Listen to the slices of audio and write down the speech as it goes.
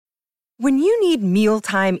When you need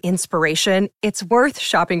mealtime inspiration, it's worth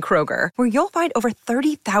shopping Kroger, where you'll find over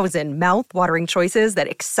 30,000 mouth-watering choices that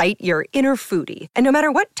excite your inner foodie. And no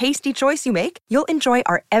matter what tasty choice you make, you'll enjoy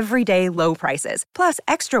our everyday low prices, plus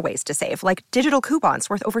extra ways to save, like digital coupons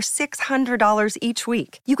worth over $600 each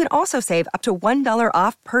week. You can also save up to $1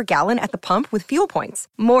 off per gallon at the pump with fuel points.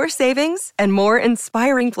 More savings and more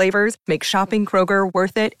inspiring flavors make shopping Kroger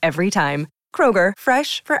worth it every time. Kroger,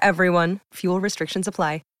 fresh for everyone. Fuel restrictions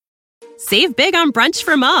apply. Save big on brunch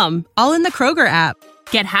for mom, all in the Kroger app.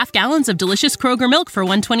 Get half gallons of delicious Kroger milk for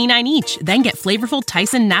 $1.29 each. Then get flavorful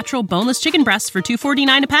Tyson natural boneless chicken breasts for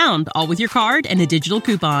 $2.49 a pound, all with your card and a digital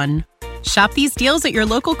coupon. Shop these deals at your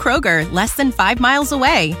local Kroger, less than 5 miles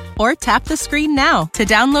away. Or tap the screen now to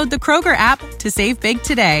download the Kroger app to save big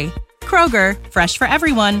today. Kroger, fresh for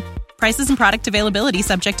everyone. Prices and product availability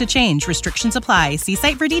subject to change. Restrictions apply. See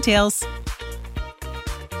site for details.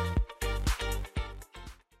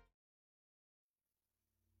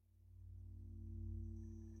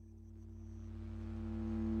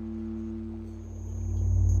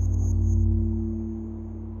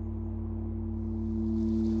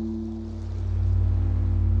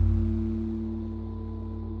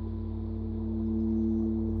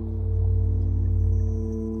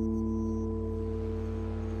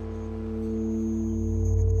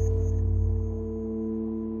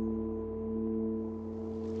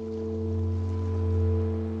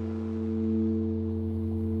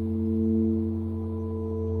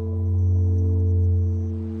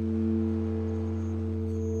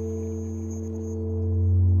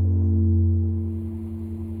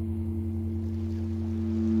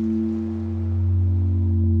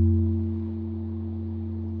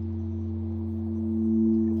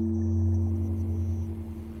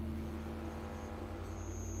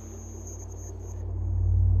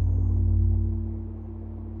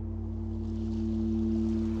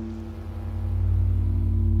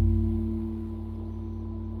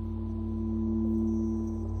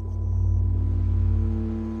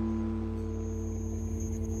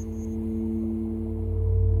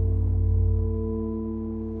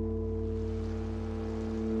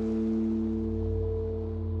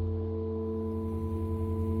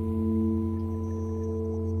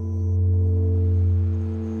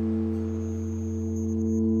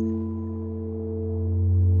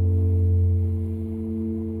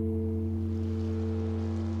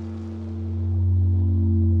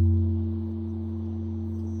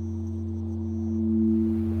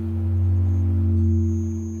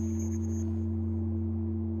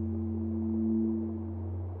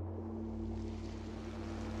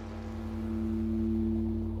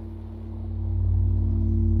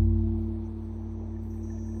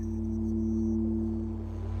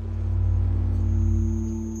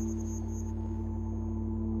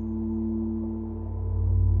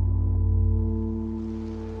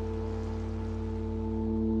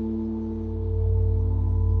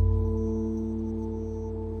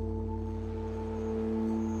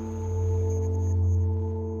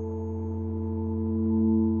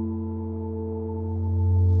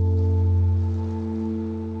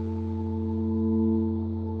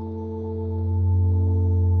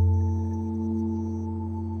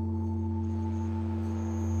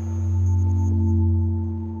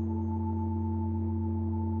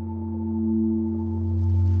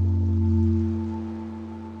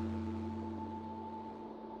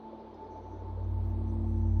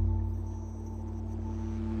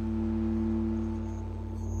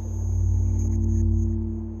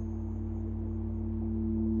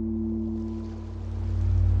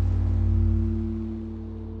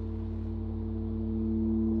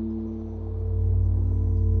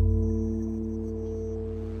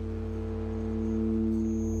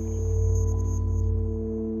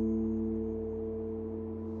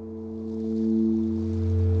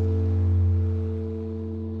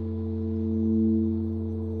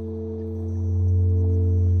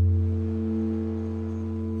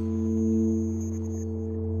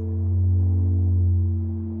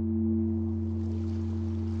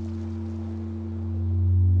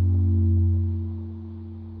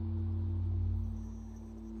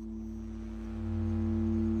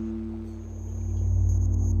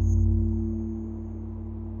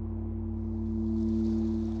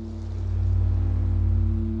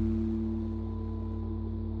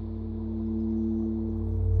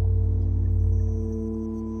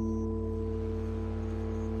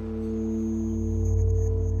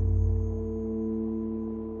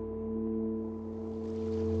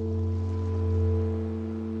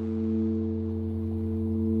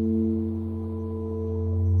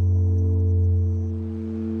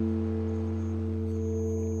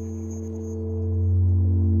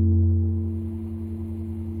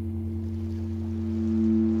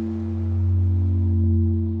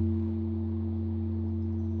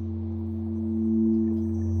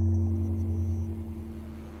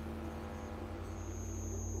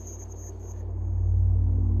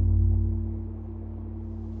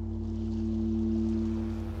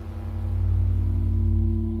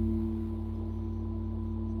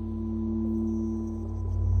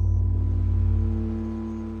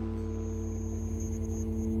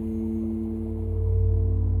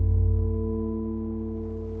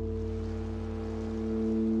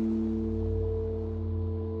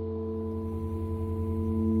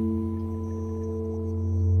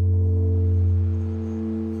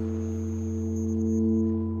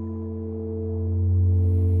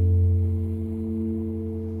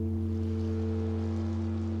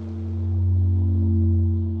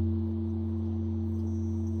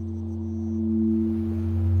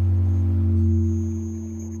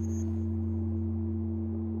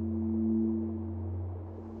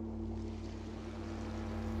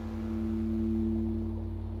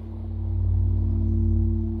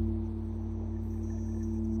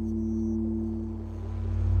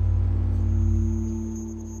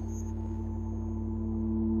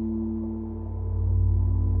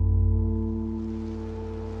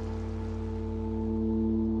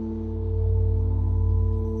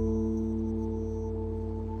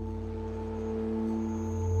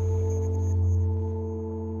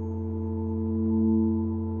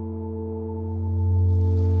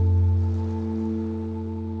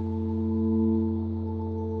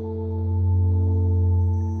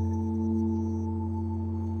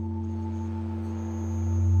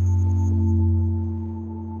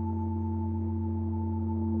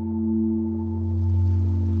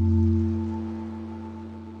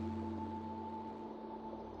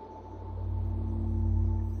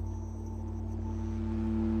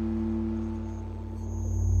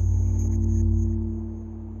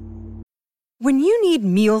 When you need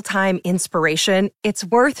mealtime inspiration, it's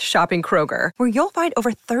worth shopping Kroger, where you'll find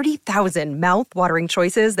over 30,000 mouth-watering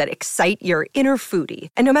choices that excite your inner foodie.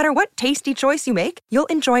 And no matter what tasty choice you make,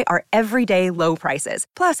 you'll enjoy our everyday low prices,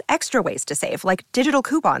 plus extra ways to save, like digital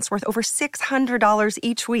coupons worth over $600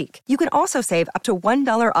 each week. You can also save up to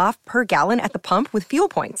 $1 off per gallon at the pump with fuel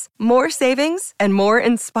points. More savings and more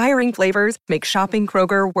inspiring flavors make shopping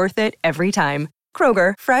Kroger worth it every time.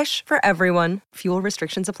 Kroger, fresh for everyone. Fuel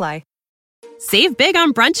restrictions apply. Save big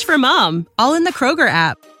on brunch for mom, all in the Kroger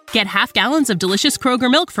app. Get half gallons of delicious Kroger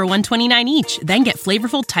milk for $1.29 each. Then get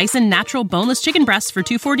flavorful Tyson natural boneless chicken breasts for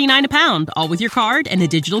 $2.49 a pound, all with your card and a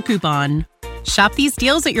digital coupon. Shop these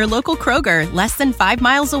deals at your local Kroger, less than 5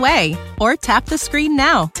 miles away. Or tap the screen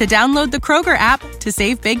now to download the Kroger app to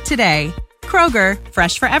save big today. Kroger,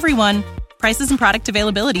 fresh for everyone. Prices and product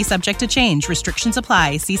availability subject to change. Restrictions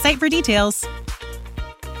apply. See site for details.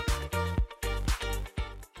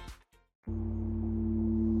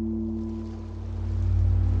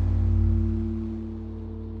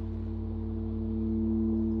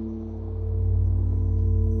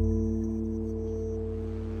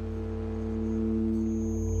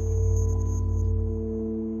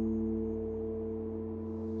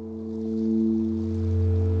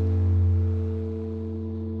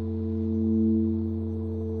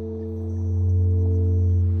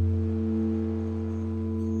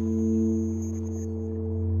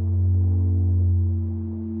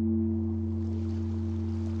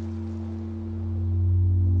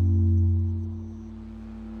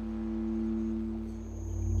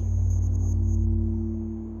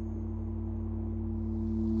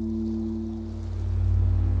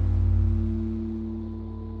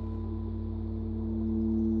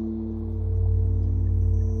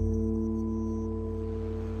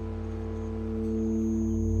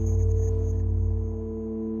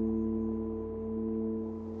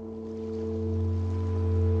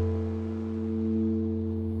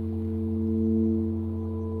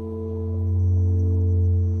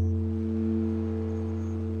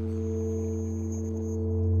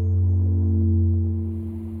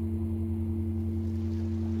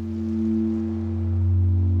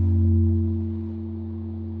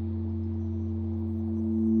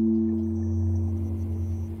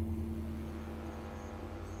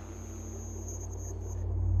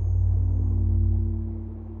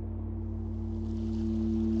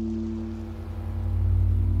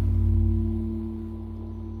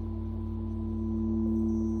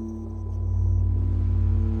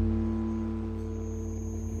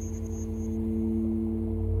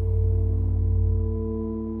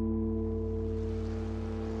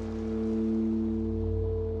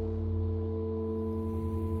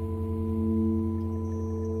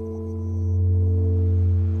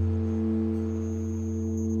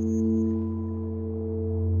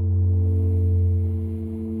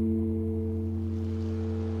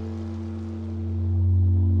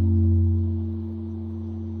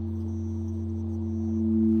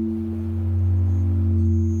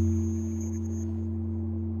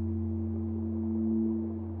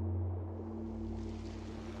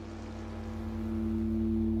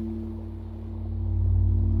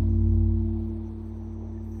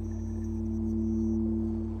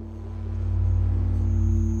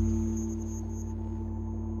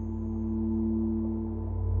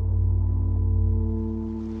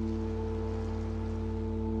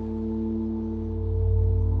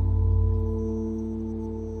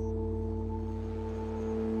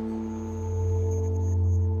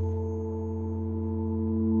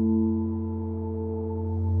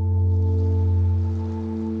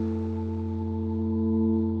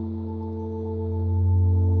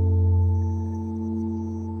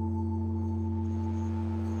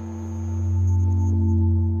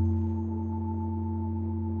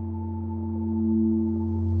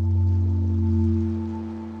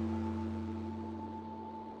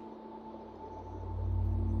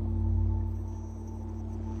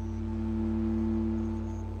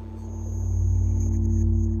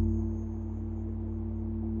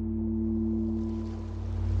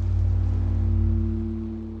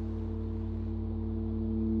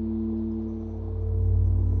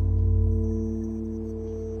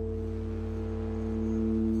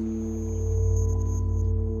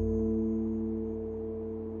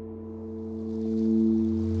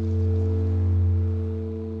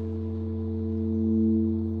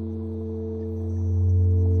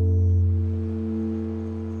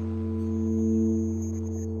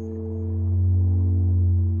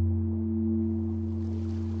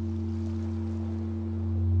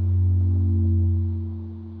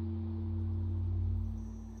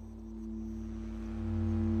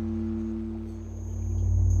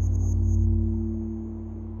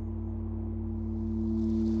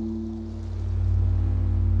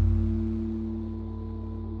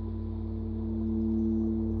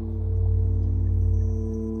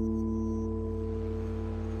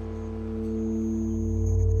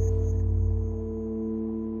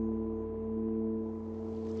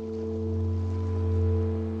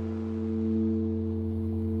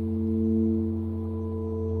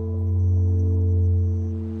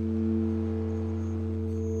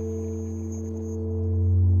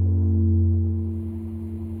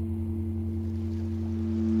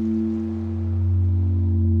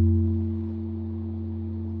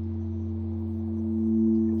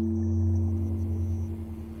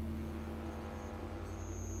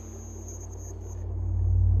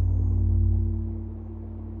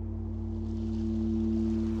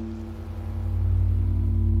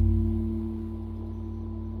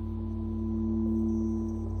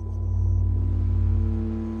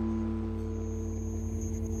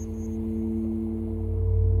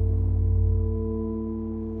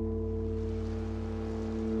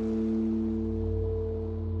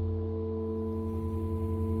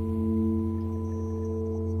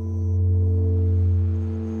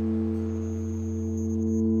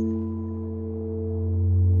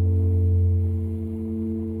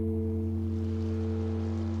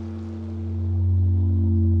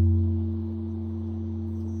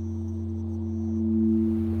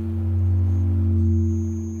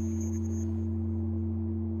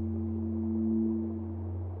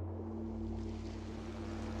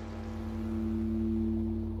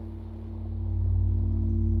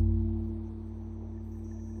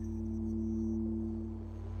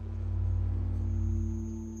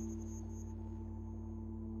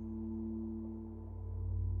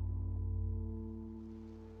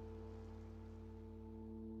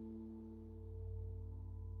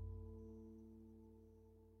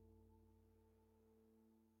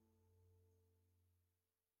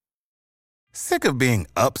 Sick of being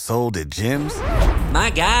upsold at gyms? My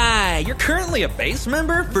guy, you're currently a base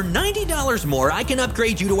member? For $90 more, I can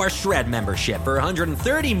upgrade you to our Shred membership. For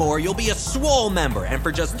 $130 more, you'll be a Swole member. And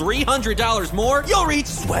for just $300 more, you'll reach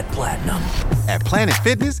Sweat Platinum. At Planet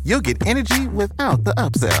Fitness, you'll get energy without the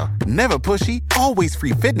upsell. Never pushy, always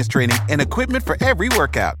free fitness training and equipment for every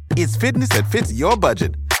workout. It's fitness that fits your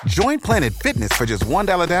budget. Join Planet Fitness for just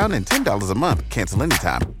 $1 down and $10 a month. Cancel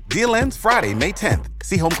anytime. Deal ends Friday, May 10th.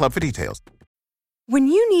 See Home Club for details. When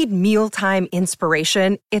you need mealtime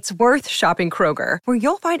inspiration, it's worth shopping Kroger, where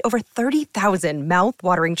you'll find over 30,000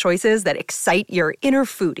 mouth-watering choices that excite your inner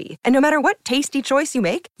foodie. And no matter what tasty choice you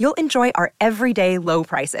make, you'll enjoy our everyday low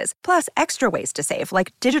prices, plus extra ways to save,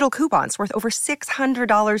 like digital coupons worth over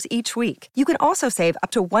 $600 each week. You can also save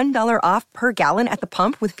up to $1 off per gallon at the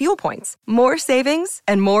pump with fuel points. More savings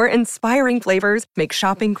and more inspiring flavors make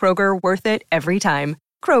shopping Kroger worth it every time.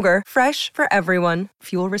 Kroger, fresh for everyone.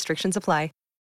 Fuel restrictions apply.